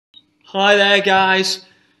Hi there, guys.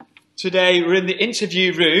 Today we're in the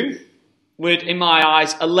interview room with, in my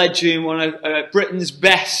eyes, a legend, one of Britain's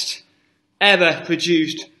best ever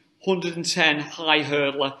produced 110 high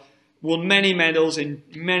hurdler. Won many medals in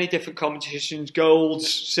many different competitions, gold,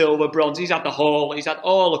 silver, bronze. He's had the haul, he's had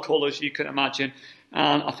all the colours you can imagine.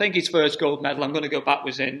 And I think his first gold medal, I'm going to go back,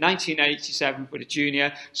 was in 1987 with a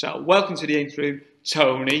junior. So welcome to the interview room,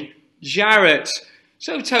 Tony Jarret.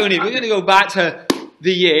 So Tony, we're going to go back to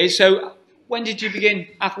the years. So when did you begin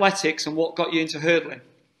athletics and what got you into hurdling?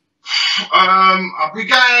 I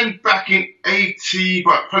began back in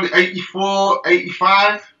probably 84,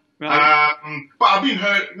 85. Right. But I've been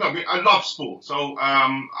I love sport. So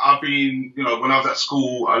I've been, when I was at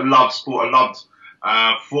school, I loved sport. I loved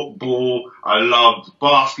football. I loved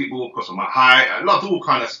basketball because of my height. I loved all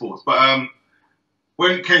kind of sports. But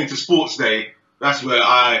when it came to sports day, that's where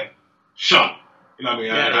I shone. You know what I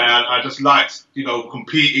mean? Yeah. I just liked,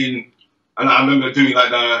 competing. And I remember doing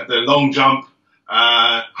like the long jump,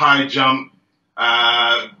 high jump, the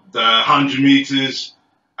 100 meters.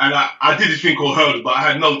 And I did this thing called hurdle, but I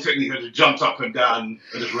had no technique. I just jumped up and down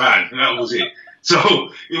and just ran. And that was it. So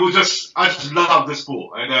it was I just loved the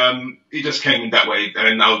sport. And it just came in that way.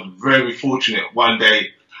 And I was very fortunate one day,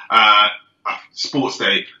 sports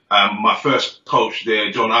day, my first coach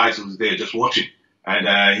there, John Eisel, was there just watching.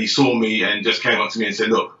 And he saw me and just came up to me and said,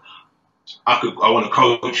 look, I want to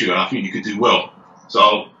coach you and I think you could do well.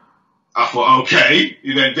 So I thought, okay.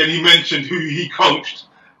 Then he mentioned who he coached.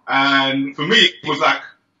 And for me, it was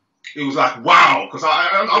like wow, because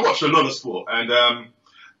I watched a lot of sport.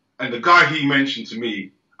 And the guy he mentioned to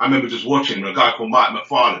me, I remember just watching a guy called Mike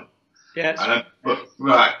McFarlane. Yes.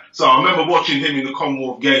 Right. So I remember watching him in the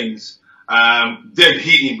Commonwealth Games, dead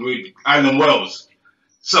hitting with Alan Wells.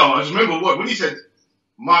 So I just remember when he said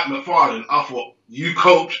Mike McFarlane, I thought, you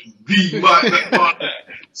coach the Mike McFarlane.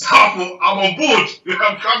 So I thought, I'm on board.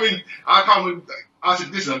 I'm coming. I said,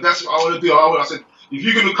 listen, that's what I want to do. I said, if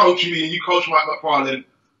you're going to coach me and you coach Mike McFarlane,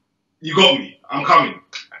 you got me. I'm coming.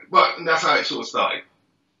 But that's how it sort of started.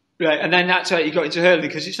 Right, and then that's how you got into hurdling,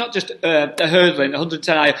 because it's not just the hurdling, the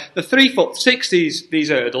 110 high, the 3'6" these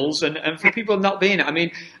hurdles, and for people not being it, I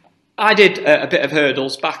mean, I did a bit of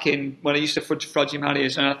hurdles back in when I used to Frodgy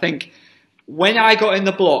Marriers, and I think when I got in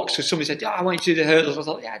the blocks, because somebody said, I want you to do the hurdles, I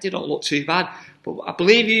thought, yeah, it didn't look too bad. But I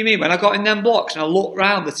believe you me, when I got in them blocks and I looked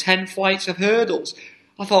round the 10 flights of hurdles,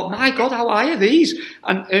 I thought, my God, how high are these?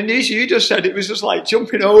 And as you just said, it was just like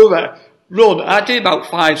jumping over, run. I did about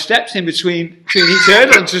 5 steps in between each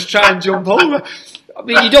hurdle and just try and jump over. I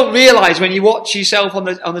mean, you don't realise when you watch yourself on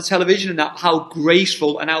the television and that how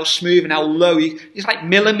graceful and how smooth and how low. It's like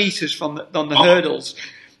millimetres on the hurdles.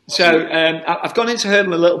 So I've gone into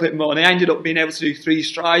hurdling a little bit more, and I ended up being able to do 3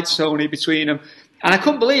 strides only between them. And I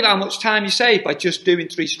couldn't believe how much time you saved by just doing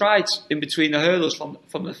 3 strides in between the hurdles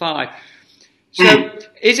from the 5. So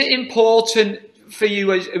is it important for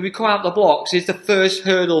you as we come out the blocks, is the first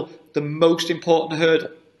hurdle the most important hurdle?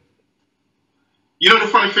 The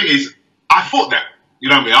funny thing is, I thought that. You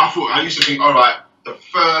know what I mean? I used to think, all right, the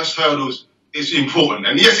first hurdle is important.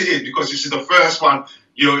 And yes, it is, because this is the first one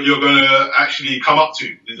you're going to actually come up to.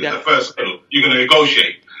 This is the first hurdle. You're going to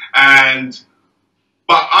negotiate.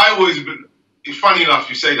 But it's funny enough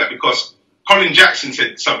you say that, because Colin Jackson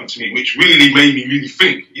said something to me which really made me really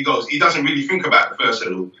think. He goes, he doesn't really think about the first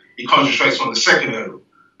hurdle. He concentrates on the second hurdle.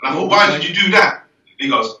 And I thought, why did you do that? He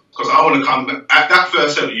goes, because I want to come at that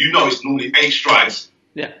first hurdle. It's normally 8 strides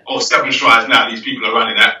or 7 strides now these people are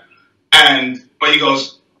running at. But he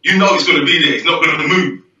goes, it's going to be there. It's not going to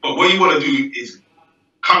move. But what you want to do is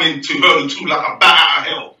come into hurdle 2 like a bat out of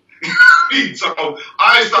hell. So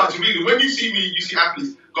I started to really, when you see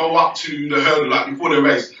athletes go up to the hurdle, like before the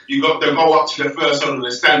race, they'll go up to the first hurdle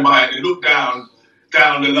and stand by it and look down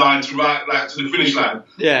the line to the finish line.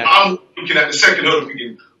 Yeah. I'm looking at the second hurdle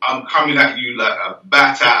thinking, I'm coming at you like a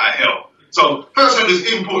bat out of hell. So first hurdle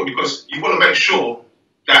is important because you want to make sure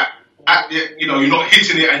that you're not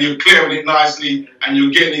hitting it and you're clearing it nicely and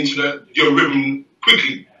you're getting into your rhythm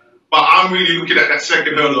quickly. But I'm really looking at that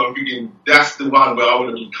second hurdle. I'm thinking that's the one where I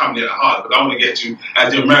want to be coming in hard, but I want to get to,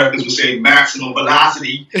 as the Americans would say, maximum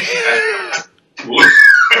velocity.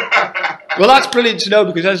 Well, that's brilliant to know,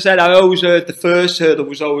 because as I said, I always heard the first hurdle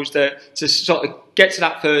was always to sort of get to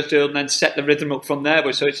that first hurdle and then set the rhythm up from there.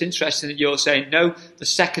 But so it's interesting that you're saying, no, the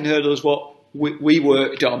second hurdle is what we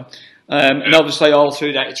worked on. And obviously all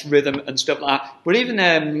through that it's rhythm and stuff like that. But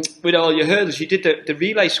even with all your hurdles, you did the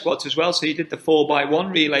relay squads as well. So you did the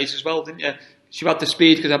 4x1 relays as well, didn't you? You had the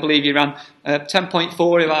speed, because I believe you ran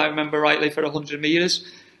 10.4, if I remember rightly, for 100 metres.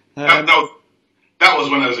 That was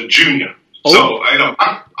when I was a junior. Oh. So,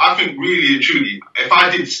 I think really and truly, if I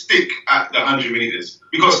did stick at the 100 meters,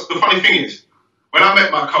 because the funny thing is, when I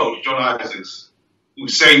met my coach, John Isaacs, who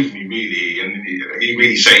saved me really, and he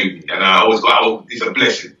really saved me, and I always got, it's a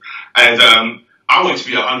blessing. And I wanted to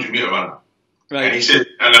be a 100-meter runner. Right. And he said,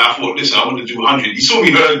 and I thought, listen, I want to do 100. He saw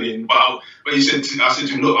me hurdling, but he said, I said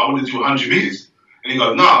to him, look, I want to do 100 meters. And he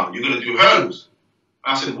goes, no, you're going to do hurdles.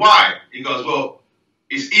 And I said, why? He goes, well,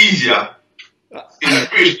 it's easier in the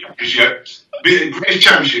British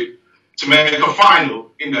Championship to make a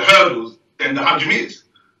final in the hurdles than the 100 meters.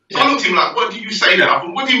 So I looked at him like, what do you say there? I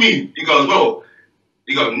thought, what do you mean? He goes,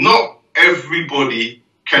 not everybody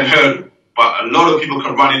can hurdle, but a lot of people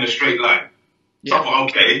can run in a straight line. Yeah. So I thought,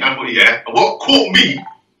 okay. I thought, yeah. And what caught me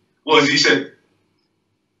was he said,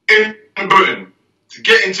 in Britain, to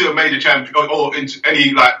get into a major championship or into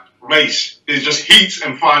any like race, there's just heats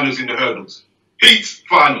and finals in the hurdles. Heats,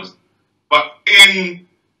 finals. But in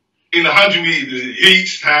 100 meters, there's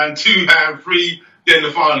heats, hand, 2, hand, 3, then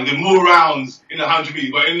the final. There's more rounds in the 100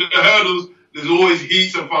 meters. But in the hurdles, there's always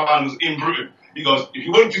heats and finals in Britain. He goes, if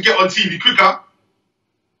you want to get on TV quicker,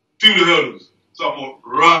 do the hurdles. So I thought,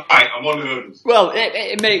 right, I'm on the hurdles. Well,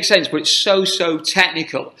 it makes sense, but it's so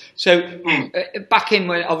technical. So back in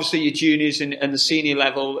when obviously your juniors and the senior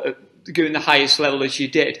level, doing the highest level as you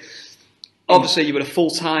did, obviously you were a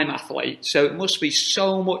full-time athlete, so it must be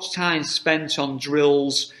so much time spent on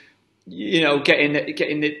drills, getting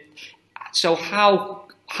the. So how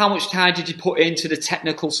much time did you put into the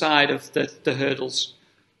technical side of the hurdles?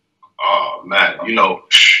 Oh man,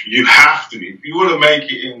 you have to. If you want to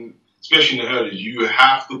make it in, especially in the hurdles, you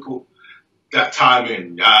have to put that time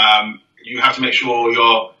in. You have to make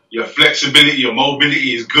sure your flexibility, your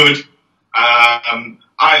mobility is good.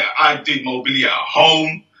 I did mobility at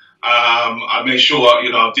home. I made sure,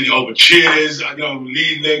 I did it over chairs,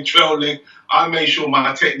 lead leg, trail leg. I made sure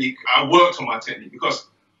my technique, I worked on my technique, because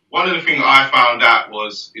one of the things I found out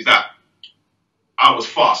is that I was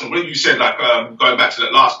fast. And when you said, like, going back to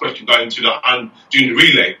that last question, doing the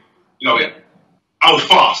relay, I was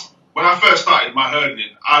fast. When I first started my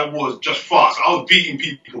hurdling, I was just fast. I was beating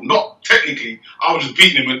people, not technically, I was just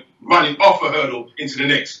beating them and running off a hurdle into the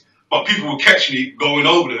next. But people would catch me going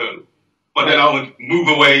over the hurdle. But then I would move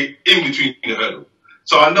away in between the hurdle.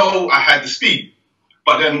 So I know I had the speed.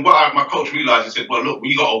 But then my coach realised, he said, well, look,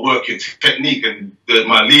 we got to work your technique. And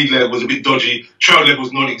my lead leg was a bit dodgy. Trail leg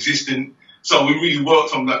was non-existent. So we really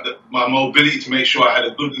worked on my mobility to make sure I had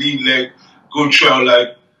a good lead leg, good trail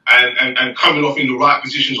leg, and coming off in the right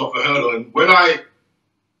positions off a hurdle. And when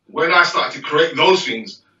I started to correct those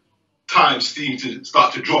things, time seemed to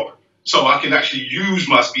start to drop. So I can actually use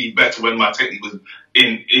my speed better when my technique was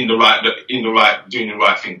doing the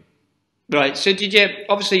right thing. Right. So did you,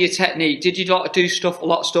 obviously your technique, did you do a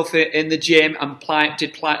lot of stuff in the gym, and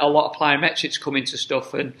did a lot of plyometrics come into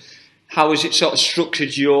stuff? And how was it sort of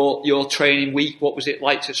structured your training week? What was it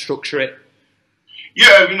like to structure it?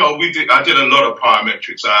 Yeah, I did a lot of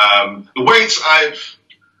plyometrics. The weights,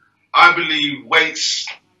 I believe weights,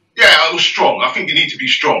 I was strong. I think you need to be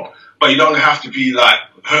strong, but you don't have to be like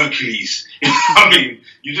Hercules. I mean,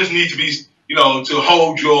 you just need to be, to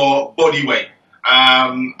hold your body weight.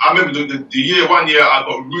 I remember one year I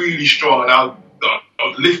got really strong, and I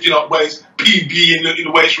was lifting up weights, PB in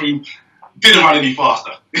the weights room, didn't run any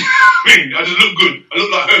faster. I just looked good. I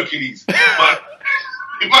looked like Hercules. But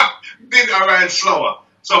if I did, I ran slower.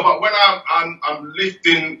 So, but when I'm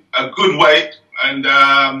lifting a good weight, and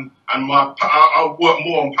I work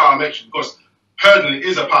more on plyometrics, because hurdling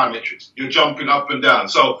is a plyometrics. You're jumping up and down.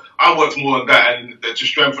 So I worked more on that, and to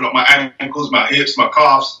strengthen up my ankles, my hips, my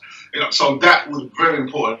calves. So that was very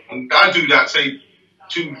important. And I do that, say,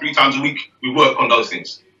 2-3 times a week. We work on those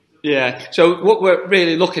things. Yeah. So what we're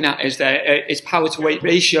really looking at is power to weight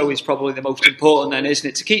ratio is probably the most important then, isn't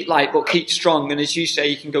it? To keep light but keep strong. And as you say,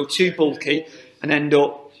 you can go too bulky and end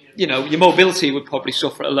up, your mobility would probably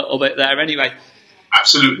suffer a little bit there anyway.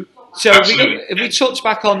 Absolutely. So if we touch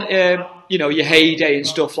back on, your heyday and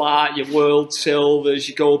stuff like your world silvers,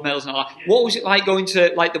 your gold medals and all that, what was it like going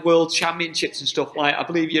to like the world championships and stuff like? I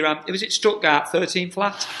believe was it Stuttgart 13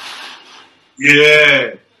 flat?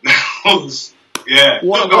 Yeah. Yeah.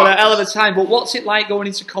 What a hell of a time. But what's it like going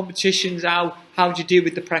into competitions? How do you deal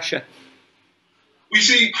with the pressure? We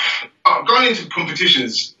see, going into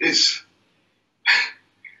competitions, it's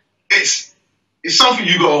something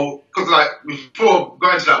you go, because like before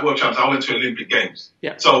going to that World Champs, I went to Olympic Games.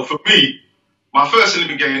 Yeah. So for me, my first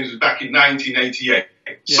Olympic Games was back in 1988.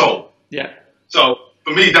 Yeah. Seoul. Yeah. So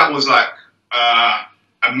for me, that was like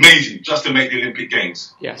amazing just to make the Olympic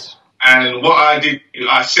Games. Yes. And what I did,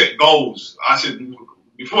 I set goals. I said,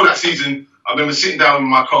 before that season, I remember sitting down with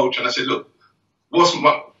my coach and I said, look,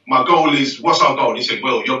 my goal is, what's our goal? He said,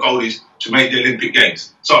 well, your goal is to make the Olympic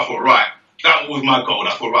Games. So I thought, right, that was my goal.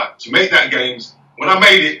 I thought, right, to make that Games. When I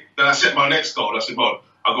made it, then I set my next goal. I said, well,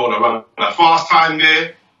 I'm going to run a fast time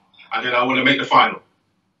there, and then I want to make the final.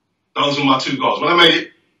 Those were my two goals. When I made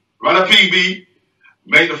it, run a PB,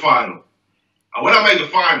 make the final. And when I made the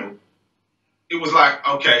final, it was like,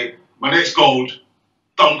 okay, my next goal,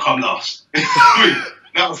 don't come last.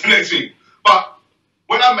 That was the next thing. But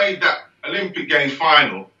when I made that Olympic Games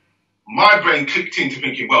final, my brain clicked into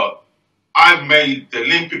thinking, well, I made the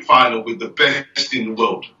Olympic final with the best in the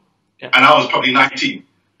world. Yeah. And I was probably 19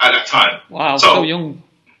 at that time. Wow, so young.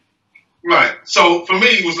 Right. So for me,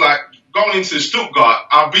 it was like going into Stuttgart,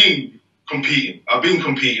 I've been competing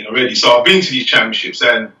already. So I've been to these championships.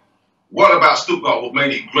 And what about Stuttgart, what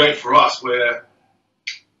made it great for us, what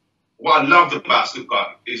I loved about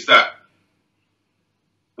Stuttgart is that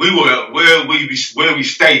where we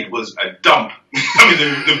stayed was a dump. I mean,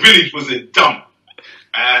 the village was a dump.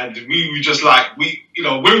 And we were just like, when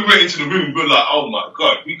we went into the room, we were like, oh my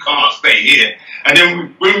God, we can't stay here. And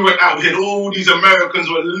then when we went out, we had all these Americans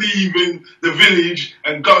were leaving the village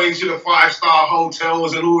and going to the 5-star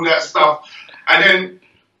hotels and all that stuff. And then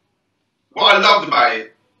what I loved about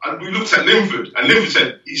it, and we looked at Linford, and Linford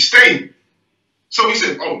said, he's staying. So we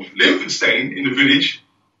said, oh, Linford's staying in the village,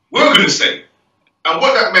 we're going to stay. And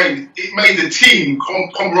what that made, it made the team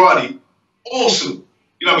camaraderie awesome.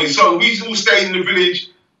 You know what I mean? So we all stayed in the village,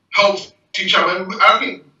 helped each other. And I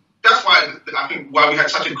think that's why we had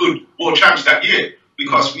such a good world champs that year,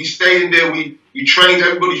 because we stayed in there, we trained,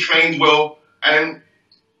 everybody trained well, and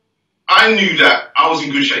I knew that I was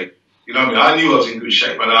in good shape. You know what I mean? I knew I was in good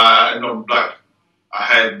shape, and I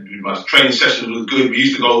had my training sessions was good. We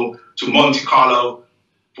used to go to Monte Carlo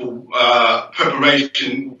for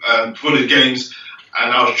preparation for the games,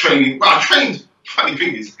 and I was training. Well, I trained. Funny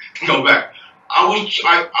thing is, to go back. I was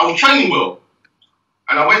training well,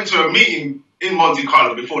 and I went to a meeting in Monte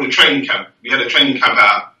Carlo before the training camp. We had a training camp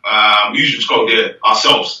out. We usually just go there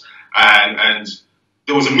ourselves, and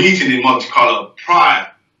there was a meeting in Monte Carlo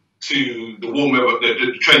prior to the warm-up,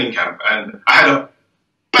 the training camp, and I had a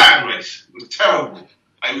bad race. It was terrible.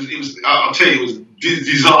 It was. I'll tell you, it was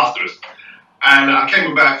disastrous. And I came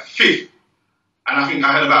about 5th, and I think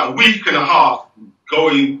I had about a week and a half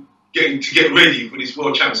getting to get ready for this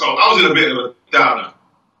world champion. So I was in a bit of a downer.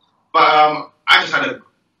 But I just had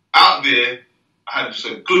out there, I had just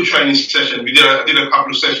a good training session. I did a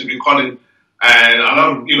couple of sessions with Colin, and I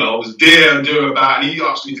was there and about, and he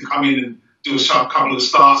asked me to come in and do a couple of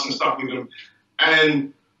starts and stuff with him.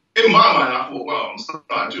 And in my mind, I thought, well, I'm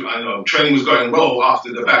starting to, I know training was going well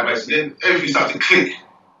after the bad race, and then everything started to click.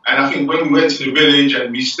 And I think when we went to the village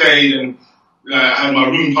and we stayed, and I had my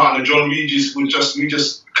room partner, John Regis, we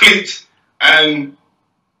just clicked, and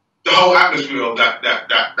the whole atmosphere of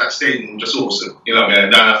that stadium was just awesome. You know,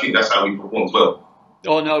 and I think that's how we performed well.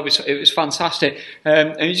 Oh no, it was fantastic.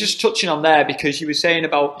 And you're just touching on there, because you were saying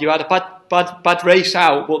about you had a bad race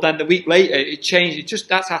out, but then the week later it changed.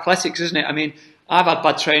 That's athletics, isn't it? I mean, I've had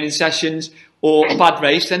bad training sessions or a bad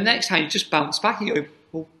race, then next time you just bounce back and you go,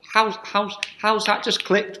 well, how's that just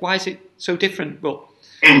clicked? Why is it so different? Well,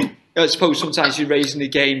 I suppose sometimes you're raising the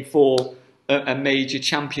game for a major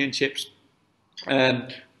championships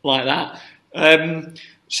like that.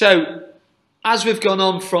 So as we've gone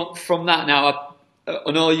on from that now,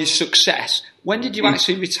 on all your success, when did you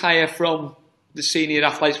actually retire from the senior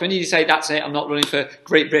athletics? When did you say, that's it, I'm not running for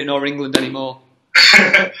Great Britain or England anymore?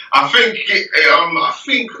 I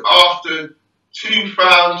think after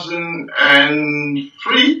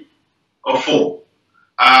 2003 or 4.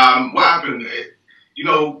 What happened?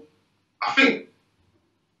 I think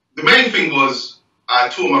the main thing was I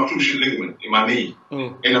tore my cruciate ligament in my knee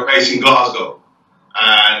in a race in Glasgow.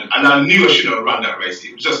 And I knew I shouldn't have run that race.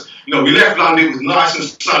 It was just, we left London, it was nice and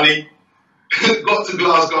sunny. Got to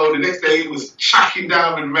Glasgow, the next day it was chucking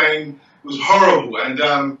down with rain. It was horrible. And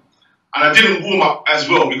I didn't warm up as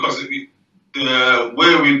well, because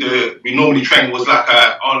where we normally train was like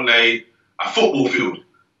on a football field.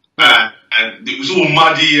 And it was all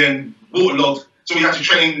muddy and waterlogged. So we had to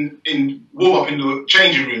warm up in the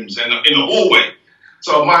changing rooms and in the hallway.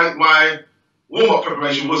 So my warm-up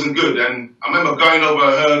preparation wasn't good. And I remember going over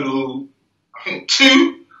a hurdle, I think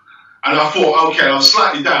 2, and I thought, okay, I was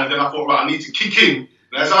slightly down. And then I thought, right, I need to kick in.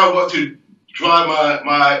 And as I wanted to drive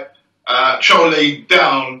my trolley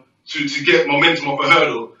down to get momentum off a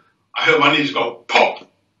hurdle, I heard my knees go pop.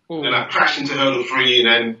 Ooh. And I crashed into hurdle 3, and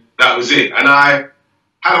then that was it. And I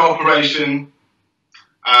had an operation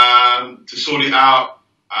to sort it out.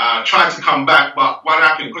 Tried to come back, but what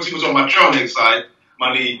happened, because it was on my trail leg side,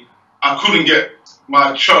 my knee, I couldn't get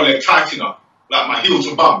my trail leg tight enough. like my heel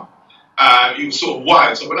to bum. It was sort of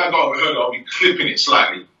wide. So when I got over the hurdle, I'll be clipping it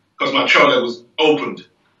slightly because my trail leg was opened.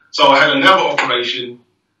 So I had another operation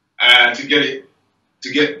to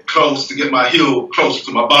get close, to get my heel closer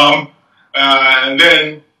to my bum. And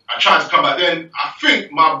then I tried to come back. Then I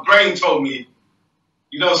think my brain told me,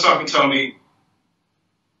 you know something, Tony,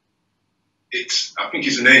 I think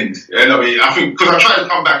it's an end. You know what I mean? I think, because I tried to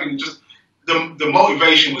come back and just, the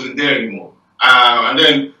motivation wasn't there anymore. And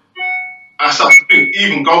then I started to think,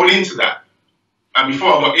 even going into that, and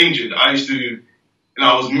before I got injured, I used to,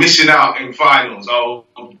 I was missing out in finals. I would,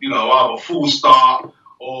 I have a full start,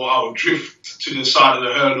 or I would drift to the side of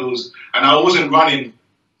the hurdles, and I wasn't running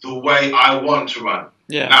the way I want to run.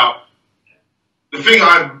 Yeah. Now, the thing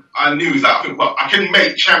I knew is that I think, well, I can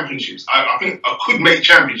make championships. I think I could make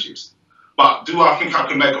championships, but do I think I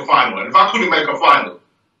could make a final? And if I couldn't make a final,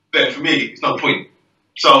 then for me, it's no point.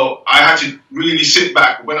 So I had to really sit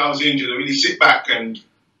back. When I was injured, I really sit back and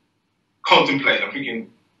contemplate. I'm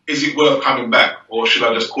thinking, is it worth coming back, or should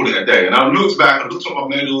I just call it a day? And I looked back, I looked at my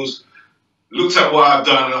medals, looked at what I've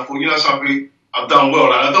done, and I thought, you know something, I've done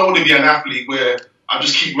well. And I don't want to be an athlete where I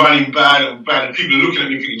just keep running bad, and people are looking at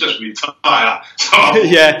me thinking, just retire. So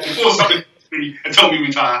yeah. Before somebody and told me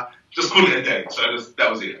retire, just call it a day. So that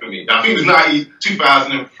was it for me. I think it was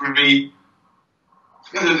 2003,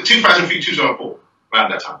 2004,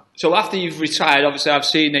 around that time. So after you've retired, obviously I've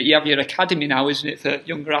seen that you have your academy now, isn't it, for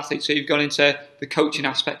younger athletes? So you've gone into the coaching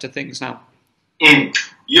aspect of things now.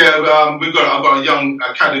 Yeah, I've got a young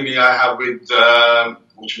academy I have with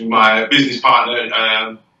which is my business partner,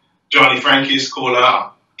 Johnny Frankis, called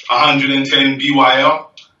 110 BYL.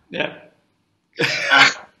 Yeah.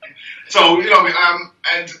 So,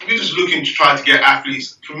 and we're just looking to try to get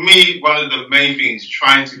athletes. For me, one of the main things is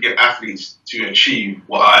trying to get athletes to achieve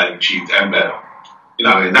what I achieved and better.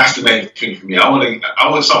 That's the main thing for me. I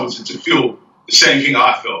want someone to feel the same thing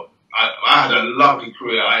I felt. I had a lovely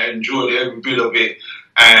career. I enjoyed every bit of it,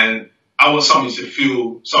 and I want some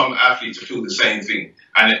athlete to feel the same thing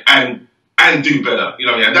and do better.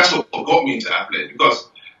 And that's what got me into athletics, because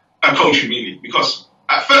coaching really. Because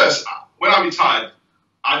at first, when I retired,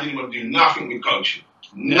 I didn't want to do nothing with coaching.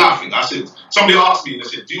 Nothing. I said, somebody asked me and they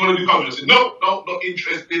said, do you want to do coaching? I said, no, not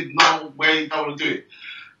interested. No way. I want to do it.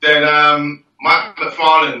 Then Mike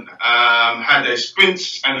McFarlane had a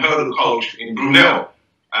sprints and hurdle coach in Brunel.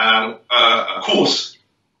 A course,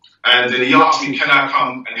 and then he asked me, can I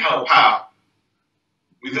come and help out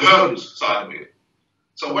with the hurdles side of it?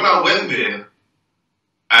 So when I went there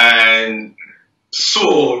and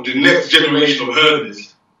saw the next generation of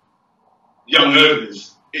hurdlers, young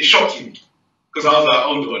hurdlers, it shocked me, because I was like,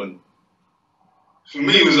 hold on. For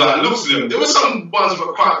me, it was like, I looked at them, there were some ones that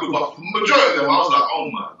were quite good, but the majority of them, I was like, oh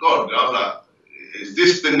my God. I was like, is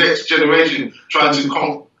this the next generation trying to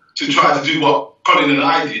try to do what Colin and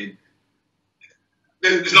I did?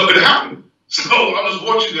 It's not going to happen. So I was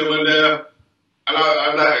watching them, and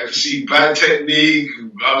I could see bad technique.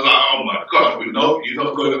 I was like, oh my God, you're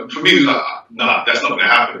not going to. For me, it was like, nah, that's not going to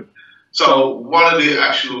happen. So one of the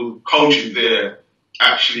actual coaches there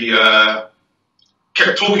actually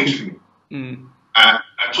kept talking to me and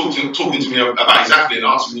talking to me about his athlete and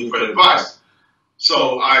asking me for advice.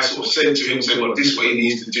 So I sort of said to him, well, this is what he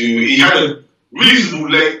needs to do. He had a reasonable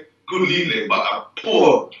leg, good lead leg, but a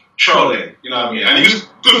poor trail leg, you know what I mean? And he was,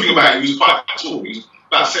 good thing about it, he was quite tall. He was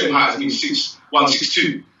about the same height as me, 6'1",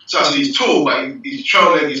 6'2". So I said, he's tall, but his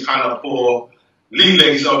trail leg is kind of poor. Lead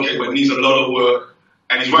leg is okay, but it needs a lot of work.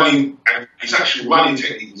 And his actual running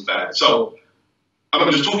technique is bad. So I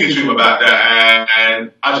remember just talking to him about that,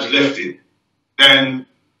 and I just left it. Then,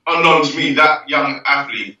 unknown to me, that young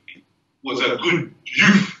athlete was a good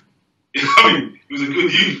youth. You know what I mean? He was a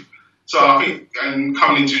good youth. So I think, and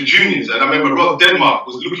coming into juniors, and I remember Rod Denmark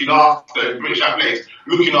was looking after British athletes,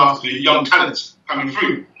 looking after the young talents coming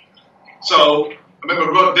through. So I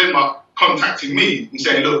remember Rod Denmark contacting me and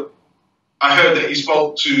saying, look, I heard that he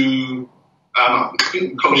spoke to, I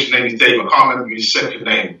think the coach's name is Dave, I can't remember his second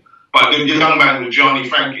name, but the young man was Johnny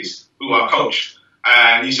Frankis, who I coached.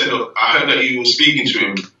 And he said, look, I heard that you were speaking to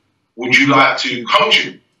him. Would you like to coach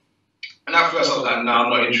him? And at first I was like, no, I'm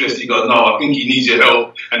not interested. He goes, no, I think he needs your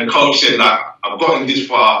help. And the coach said, like, I've gotten this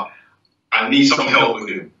far. I need some help with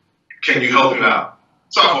him. Can you help him out?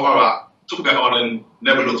 So I thought, all right, took that on and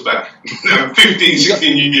never looked back. 15,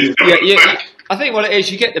 16 years. Yeah. I think what it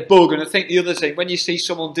is, you get the bug. And I think the other thing, when you see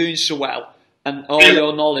someone doing so well and all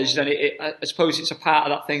your knowledge, then I suppose it's a part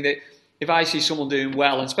of that thing that if I see someone doing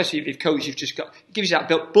well, and especially if you've coached, you've just got, it gives you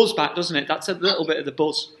that buzz back, doesn't it? That's a little bit of the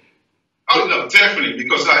buzz. Oh, no, definitely,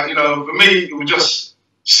 because, for me, it was just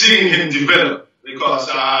seeing him develop, because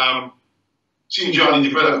seeing Johnny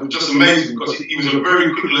develop was just amazing because he was a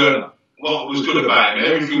very quick learner. What was good about him,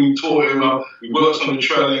 everything we taught him, we worked on the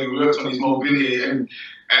training, we worked on his mobility, and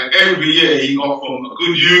every year he got from a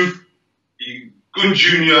good youth, good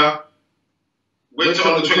junior, went to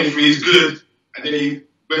under 23s, good, and then he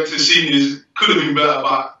went to seniors, could have been better,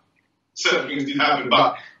 but certain things didn't happen.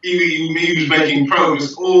 But he was making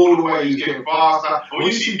progress all the way. He was getting faster. And when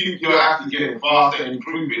you see people, your athletes getting faster and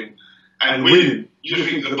improving and winning, you just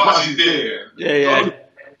think the buzz is there. Yeah.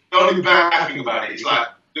 The only bad thing about it is like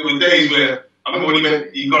there were days where I remember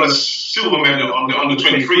when he got a silver medal on the under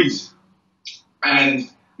 23s, and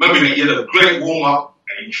remember he had a great warm up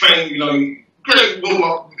and he trained, great warm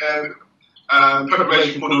up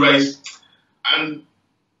preparation for the race, and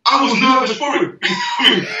I was nervous for him.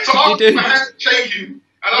 So I was my hands shaking, and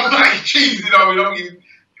I was like, "Jeez,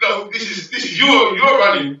 this is your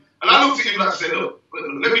running." And I looked at him and I said, "Look,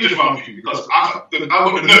 let me just run for you because I've got the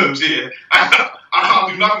nerves here. I can't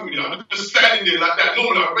do nothing with you. I'm just standing there like that,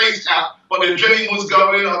 normally I raced out, but the adrenaline was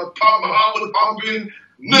going, my heart was pumping,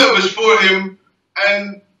 nervous for him,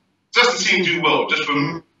 and just to see him do well, just for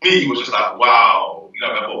me, it was just like, wow.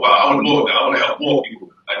 I thought, wow, I want more of that. I want to help more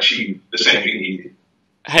people achieve the same thing he did.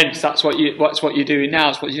 Hence, that's what you're doing now.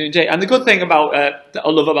 It's what you're doing today. And the good thing about that I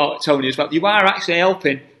love about Tony is that you are actually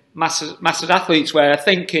helping masters athletes. Where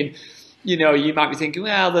thinking, you might be thinking,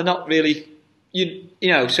 well, they're not really,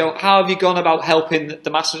 So how have you gone about helping the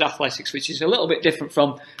masters athletics, which is a little bit different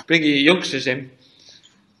from bringing your youngsters in?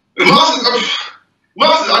 The masters,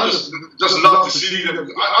 I just love to see them.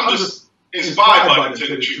 I'm just inspired by them, to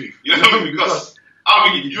tell the truth. You know what I mean? Because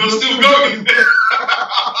I mean, you're still going.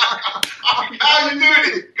 How are you doing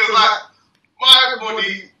it? Because my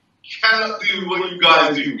body cannot do what you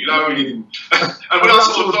guys do. You know what I mean? And when I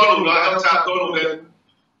saw Donald, I helped out Donald, and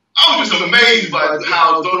I was just amazed by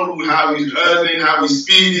how he's learning, how his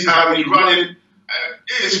speed is, how he's running.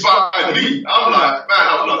 It inspired me. I'm like, man,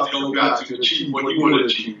 I would love to help you out to achieve what you want to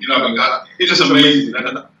achieve. You know what I mean? It's just amazing.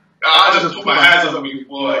 And I just put my hands up and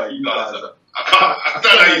boy, you guys are, I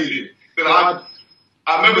don't know how you do it. But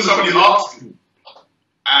I remember somebody asked me,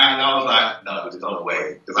 and I was like, no, there's no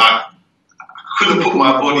way. Because I couldn't put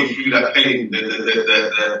my body through that pain, the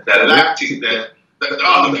lactic, the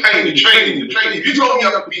pain, the training. If you told me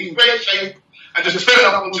I could be in great shape and just turn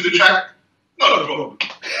up onto the track, not a problem.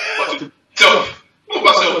 But to put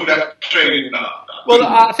myself through that training, no. Well,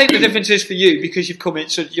 I think the difference is for you, because you've come in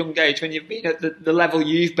at such a young age, when you've been at the level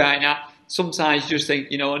you've been at, sometimes you just think,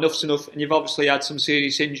 enough's enough, and you've obviously had some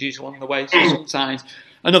serious injuries along the way, so sometimes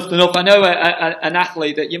enough's enough. I know an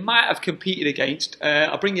athlete that you might have competed against,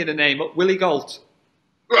 I'll bring you the name up, Willie Gault.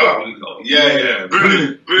 Oh, yeah,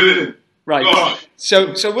 brilliant. Right,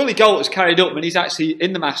 so Willie Gault has carried up, and he's actually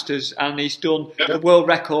in the Masters, and he's done the world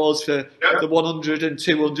records for the 100 and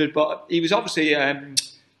 200, but he was obviously a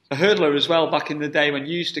hurdler as well back in the day when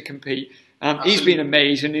you used to compete. He's been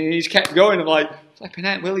amazing, and he's kept going. I'm like, flipping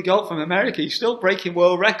out, Willie Gault from America, he's still breaking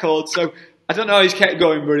world records. So I don't know how he's kept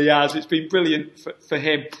going, but he has. It's been brilliant for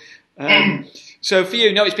him. So for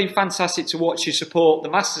you, it's been fantastic to watch you support the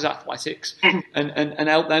Masters Athletics and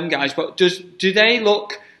help them guys. But do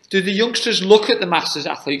the youngsters look at the Masters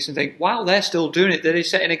athletes and think, wow, they're still doing it? Do they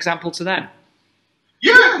set an example to them?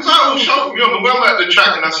 Yeah, because I was shocked. When I'm at the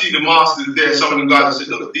track and I see the Masters there, some of the guys say,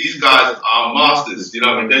 look, these guys are Masters. They're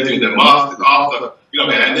doing their Masters after,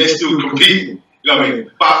 and they're still competing. But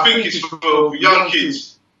I think it's for young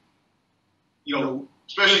kids,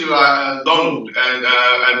 especially like Donald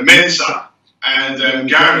and Mensa and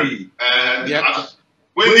Gary and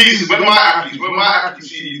when my athletes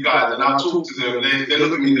see these guys and I talk to them, they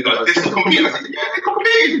look at me and they go, they're still competing. I say, yeah, they're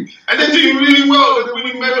competing. And they're doing really well. They're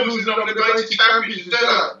winning medals and they're going to championships. They're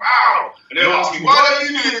like, wow. And they'll ask me, why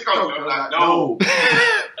don't you do this, coach? I'm like, no.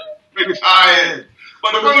 Retired.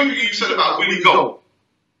 But the funny thing you said about Willie Gault,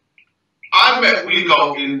 I met Willie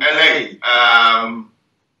Gault in LA.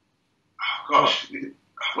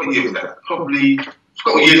 What year was that? Probably, I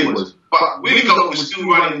forgot what year it was. But Willie Gault was still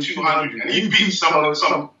running 200, and he beat some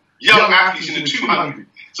young athletes in the 200.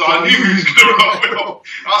 So I knew he was going to run well.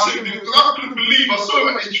 I couldn't believe I saw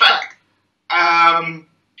him at his track. And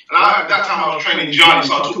at that time I was training Johnny,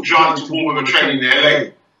 so I took Johnny to warm up a training in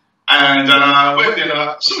LA. And I went there and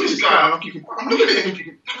I saw this guy, and I'm looking at him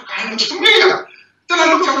thinking, that guy looks familiar. Then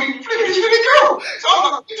I looked up and he's Willie Gault. So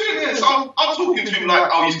I'm like, what are you doing there? So I'm talking to him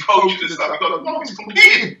like, oh, he's coaching and stuff. He goes, no, he's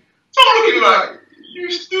competing. So I'm looking like, you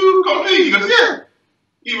still compete? He goes, yeah.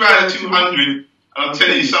 He ran a 200, and I'm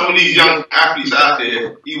telling you, some of these young athletes out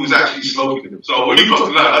there, he was actually sloping them. So when he got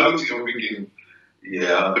to that, I looked at him thinking,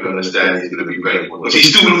 yeah, I can understand he's going to be great. Because he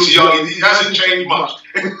still looks young. He hasn't changed much.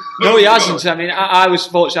 No, he hasn't. I mean, I was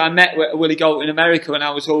fortunate. I met Willie Golt in America when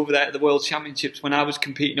I was over there at the World Championships when I was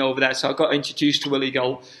competing over there. So I got introduced to Willie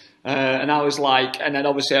Golt. And I was like, and then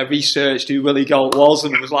obviously I researched who Willie Golt was,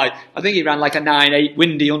 and it was like, I think he ran like a 9.8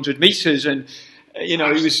 windy 100 metres, and you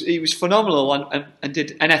know, he was phenomenal, and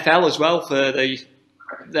did NFL as well for their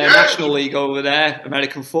national league over there,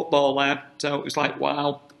 American football there. So it was like,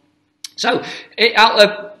 wow. So out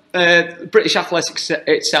of British athletics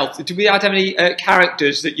itself, did we have any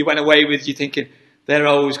characters that you went away with? You thinking they're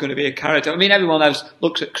always going to be a character? I mean, everyone else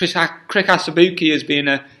looks at Chris Asabuki as being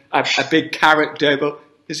a big character, but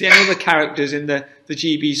is there any other characters in the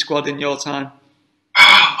GB squad in your time?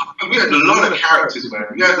 We had a lot of characters, man.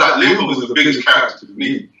 We had like Liverpool was the biggest character to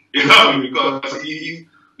me. You know what I mean? Because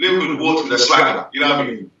Liverpool walked with a swagger. You know what I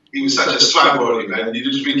mean? He was such a swagger on him, man. You're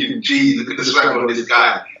just thinking, gee, look at the swagger on this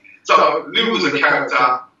guy. So Liverpool was a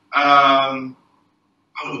character. I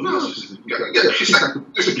don't know. Just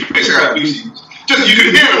you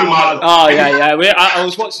can hear him, man. Oh yeah. I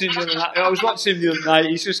was watching him the other night.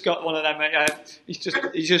 He's just got one of them. He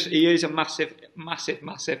is a massive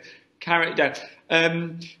character.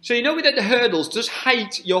 So you know, with the hurdles, does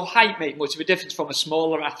your height make much of a difference from a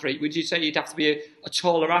smaller athlete? Would you say you'd have to be a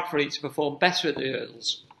taller athlete to perform better at the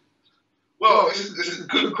hurdles? Well, it's a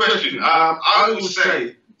good question. I would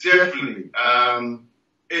say definitely.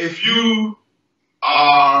 If you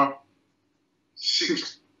are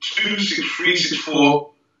 6'2", 6'3",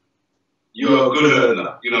 6'4", you're a good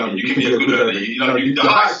hurdler. You know, you can be a good hurdler. You know, the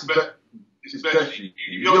height is better for you.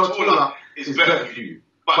 If you're taller, it's better for you.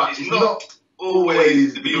 But it's not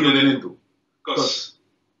always the be-all and end-all. Because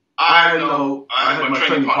I know I had my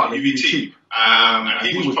training partner, UVT, and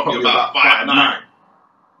he was probably about 5'9",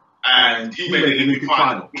 and he made the Olympic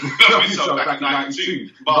final. So back in '92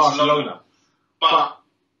 in Barcelona.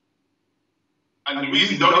 And the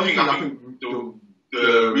only thing I think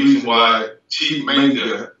the reason why he made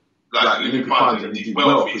the Olympic final and did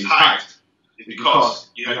well for his height is because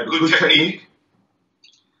he had a good technique,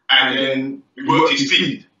 and then we worked his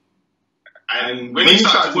speed. And when he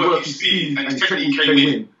started to work his speed and his technique came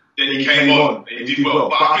in, then he came on and he did well.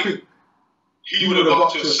 But I think he would have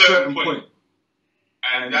got to a certain point,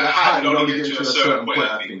 and that height would only get to a certain point,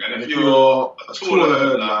 I think. And if you're a taller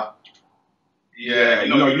hurdler, yeah, you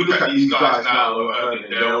know, you look at these guys now,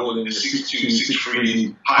 they're all in the 6'2",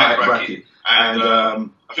 6'3" height bracket. And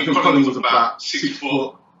I think Colin was about 6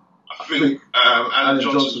 foot. I think Alan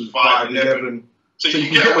Johnson was 5'11". So you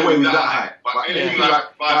can get away with that height. But anything like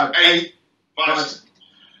 5'8",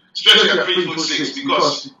 especially at 3'6",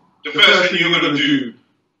 because the first thing you're going to do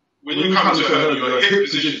when you come to a hurdle, your hip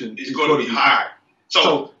position is going to be high.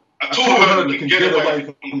 So a tall hurdler can get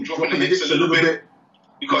away from dropping the hips a little bit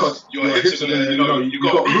because your hips are going to, you know, you've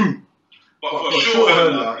got room. But for a short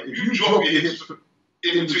hurdler, if you drop your hips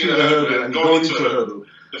in between the hurdle and go into a hurdle,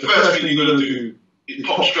 the first thing you're going to do is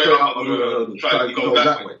pop straight up on the hurdle, try to go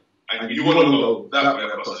that way. And you want to go that way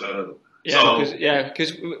across the hurdle. Yeah,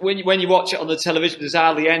 because when you watch it on the television, there's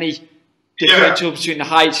hardly any differential between the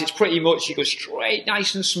heights. It's pretty much you go straight,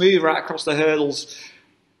 nice and smooth right across the hurdles.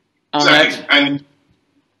 Exactly. And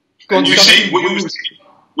you see, when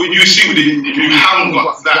you see if you haven't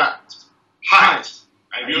got that height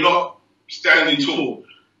and you're not standing tall,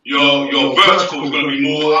 your vertical is going to be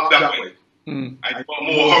more up that way, and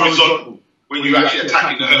more horizontal when you're actually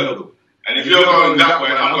attacking the hurdle. And if you're going that way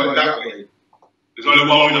and I'm going that way, there's only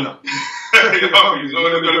one winner. There's only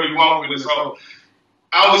going to be one winner. So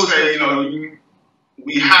I would say, you know,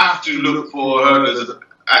 we have to look for hurdlers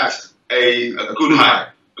at a good height.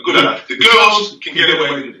 The girls can get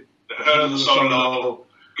away with it. The hurdles are so low.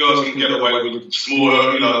 Girls can get away with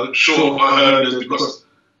smaller, you know, short hurdlers because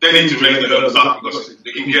they need to raise the hurdles up because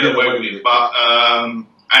they can get away with it. But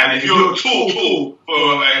and if you're tall for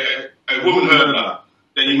a woman hurdler,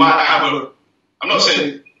 then you might have I'm not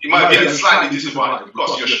saying you might be at a slightly disadvantage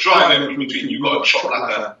because your stride level in between, you've got to chop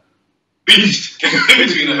like a beast in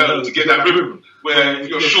between the hurdle to get that rhythm. Where if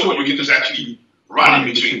you're short, you can just actually run in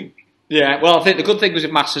between. Yeah, well, I think the good thing was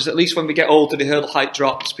with Masters, at least when we get older, the hurdle height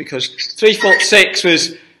drops because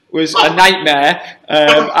 3'6" was a nightmare.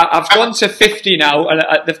 I've gone to 50 now, and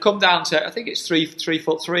they've come down to, I think it's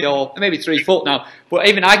 3'3" or maybe 3 foot now. But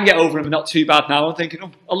even I can get over them, not too bad now. I'm thinking,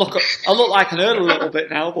 I look like an hurdle a little bit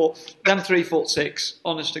now, but them 3'6",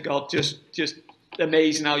 honest to God, just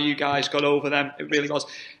amazing how you guys got over them. It really was.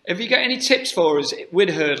 Have you got any tips for us with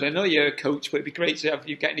hurdling? I know you're a coach, but it'd be great to have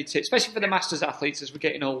you get any tips, especially for the Masters athletes as we're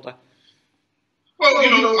getting older. Well,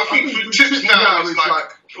 you know, I think for the tips now is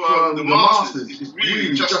like for the Masters, it's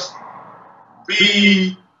really just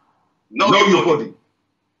be know your body.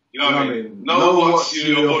 You know what I mean? Know what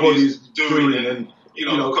your body's doing, and you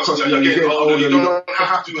know, because you're getting older, you don't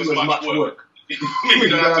have to do as much work. You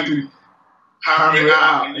don't have to hammer it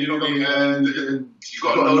out. You know what I mean? And you've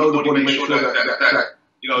got to know the body, make sure that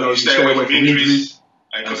you know you stay away from injuries.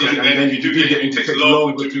 And then if you do get it, it takes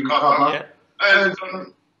longer to recover. And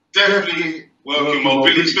definitely working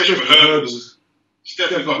mobility, especially for hurdles. You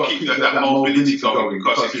definitely got to keep that mobility going,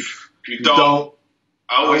 because if you don't,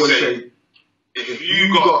 I always say, if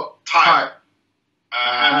you got tight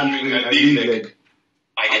hamstring and knee leg,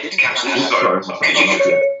 I didn't catch that. Sorry.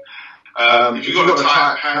 If you got a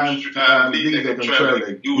tight hamstring, knee leg and trail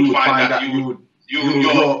leg, you would find that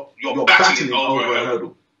you're battling over a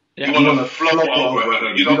hurdle. Yeah. You want to flow over a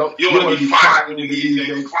hurdle. You don't want to be fighting the knee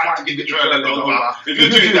leg, fighting to get the trail leg over. If you're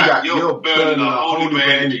doing that, you're burning a whole heap of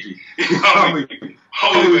energy. You know what I mean?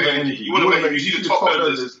 Whole heap of energy. You want to make sure you see the top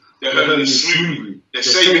hurdlers, they're hurdling smoothly. They're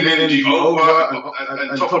saving energy over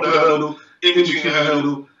and top of the hurdle, in between the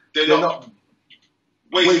hurdle. They're not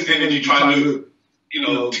wasting energy trying to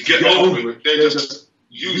get over it. They're just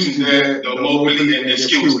using their mobility and their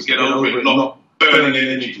skills to get over it, not burning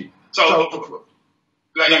energy. So,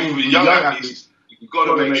 like for young athletes, you've got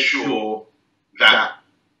to make sure that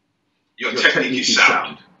your technique is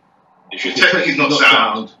sound. If your technique is not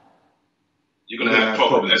sound, you're going to have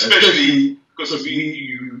problems, especially because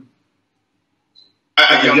you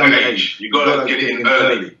at a younger age, you've got to get it in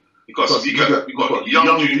early. Because you've got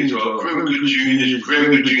young juniors, you've got very good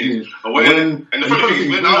juniors, And the funny thing is,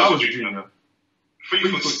 when I was a junior,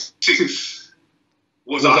 3'6"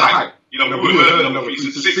 was a height. You know, we were learning over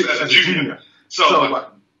 3'6" as a junior. So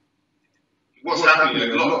what's happening?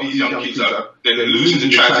 A lot of these young kids they're losing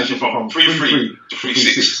the transition from 3'3" to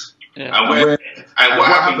 3'6". Yeah. And what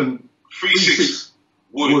happened? 3'6"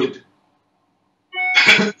 would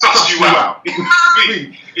dust you out.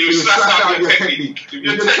 It will slash out your technique. If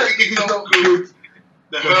your technique is not good,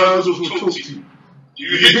 the hurdles will talk to you.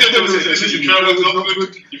 You hit them and say, listen, your trail is not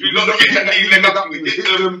good. If you're not getting that knee leg up, you hit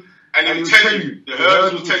them, and they will tell you, the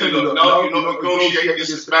hurdles will tell you, look, no, you're not negotiating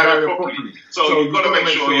this barrier properly. So you've got to make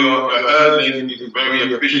sure your hurdling is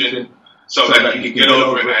very efficient so that you can get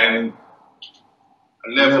over it. And a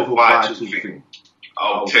level vital thing,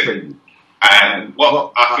 I'll tell you. And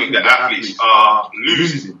what I think the athletes are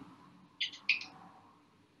losing.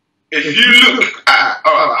 If you look at,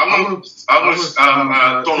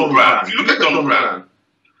 Donald Brown. If you look at Donald Brown,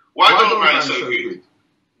 why Donald Brown is so good?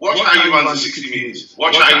 Watch how he runs the 60 meters.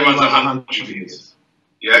 Watch how he runs the 100 meters.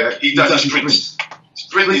 Yeah, he does his sprints.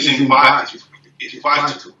 Sprint is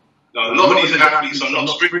vital. Now, a lot of these athletes are not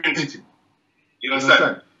sprinting. You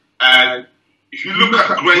understand? And if you look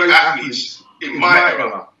at great athletes in my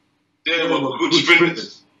era, they were good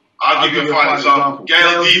sprinters. I'll give you a fine example.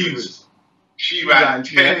 Gail Devers, she ran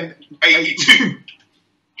 10:82.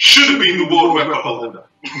 Should have been the world record holder.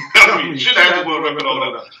 Should have had the world record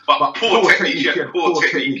holder. But poor technique, she had poor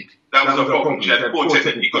technique. That was her problem. She had poor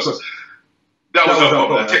technique because that was her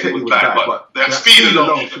problem. Her technique was bad. But the speed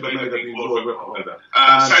alone should have made her the world record holder.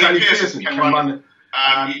 Sally Pearson can run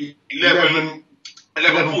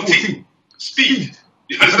 11:14. Speed.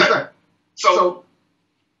 You understand? So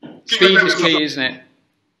speed is key, isn't it?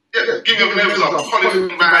 Yeah, give me an example.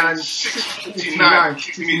 Colin ran 6:49,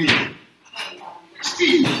 60 minutes.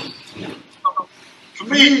 Speed. For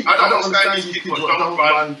me, I don't understand these people who don't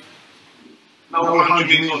run no 100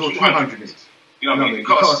 minutes or 200 minutes. You know what I mean?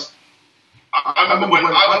 Because I remember when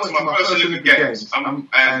I went to my first Olympic Games, and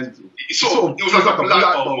it was like a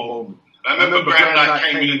light bulb moment. I remember Graham and I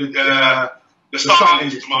came in the starting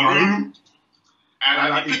list to my room,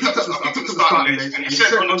 and he picked up the starting list, and he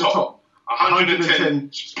said on the top,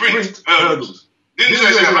 110 sprint hurdles. Didn't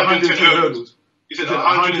say 110 hurdles. He said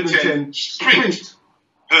 110 sprint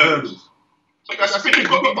hurdles. So guys, I think you've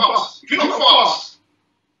got to be fast. If you're not fast,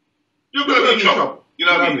 you're going to be in trouble. You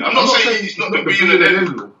know what I mean? I'm not saying he's not going to be in an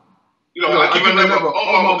end. You know, I give him a number.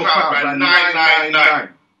 Omar McLeod ran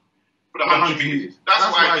 9:99 for the 100 meters. That's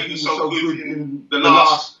why he was so good in the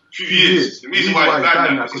last few years. The reason why he's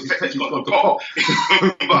bad now is because his technique's got the pop.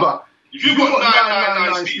 But if you've got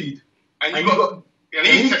 9:99 speed, and you got, and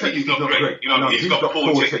his technique is not great. You know, he's got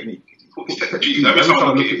poor technique. Every time I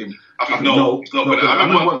look at him, I think, no, it's not good. I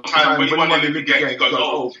remember one time when he won the Olympic Games, he goes,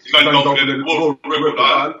 oh, he's going to go for the world record.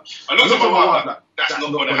 I looked at my wife like, that's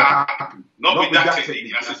not going to happen. Not with that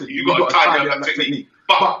technique. I said, you've got to tidy up that technique.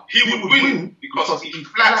 But he would win because his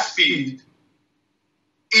flat speed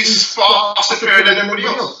is far superior than everybody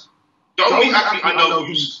else. The only athlete I know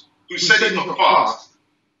who said he's not fast,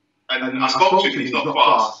 and I spoke to him, he's not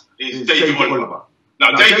fast, is David Oliver.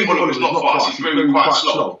 Now, David Oliver is not fast, he's very quite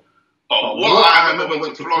slow. But what I remember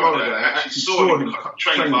went to Florida and actually saw him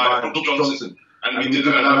trained by Brooks Johnson, and we did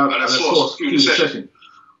and I saw through the session.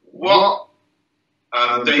 What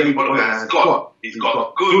David Butler has got, he's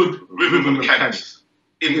got good rhythm mechanics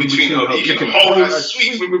in between. He can hold a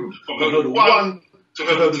sweet rhythm from hurdle 1 to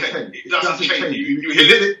hurdle 10. It doesn't change. You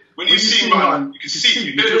hit it. When you see him run, you can see,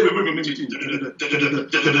 you hear the rhythm in between.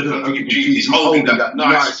 He's holding that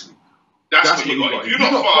nicely. That's what you got. If you're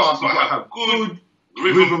not fast, you got to have good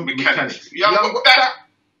rhythm mechanics. If you haven't got that,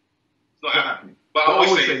 it's not happening. But I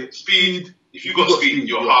always say, speed, if you've got speed,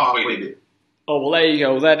 you're halfway there. Oh, well, there you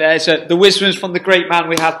go. There's the wisdoms from the great man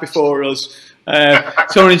we had before us,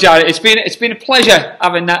 Tony Jarret. It's been a pleasure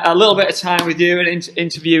having a little bit of time with you and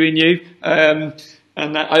interviewing you. And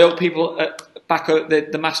I hope people back at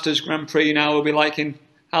the Masters Grand Prix now will be liking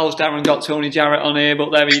how's Darren got Tony Jarret on here.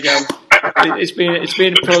 But there you go. It's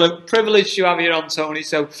been a privilege to have you on, Tony.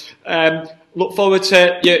 So look forward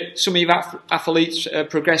to some of your athletes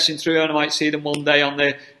progressing through, and I might see them one day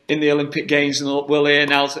in the Olympic Games, and we'll hear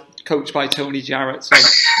now coached by Tony Jarret. So I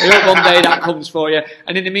hope one day that comes for you.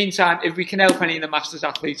 And in the meantime, if we can help any of the Masters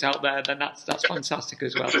athletes out there, then that's fantastic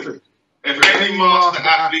as well. If any Master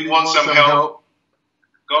athlete wants some help,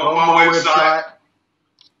 go on my website,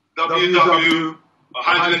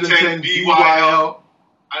 www.110BYL,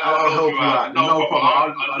 and I'll help you out. No problem. I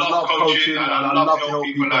love coaching, and I love to help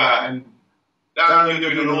people out. And Darren,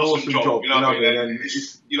 you're doing an awesome job. You know what I mean? And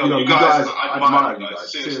you guys, I admire you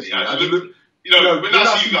guys. Seriously, when I see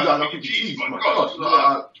you guys, I'm thinking, geez, my God.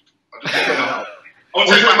 I'll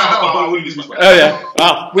take my hat off. Oh yeah,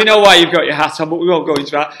 well, we know why you've got your hat on, but we won't go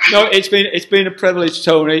into that. No, it's been a privilege,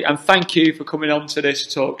 Tony, and thank you for coming on to this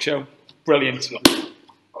talk show. Brilliant.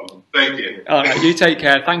 Thank you. All right, you take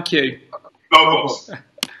care. Thank you. No problem.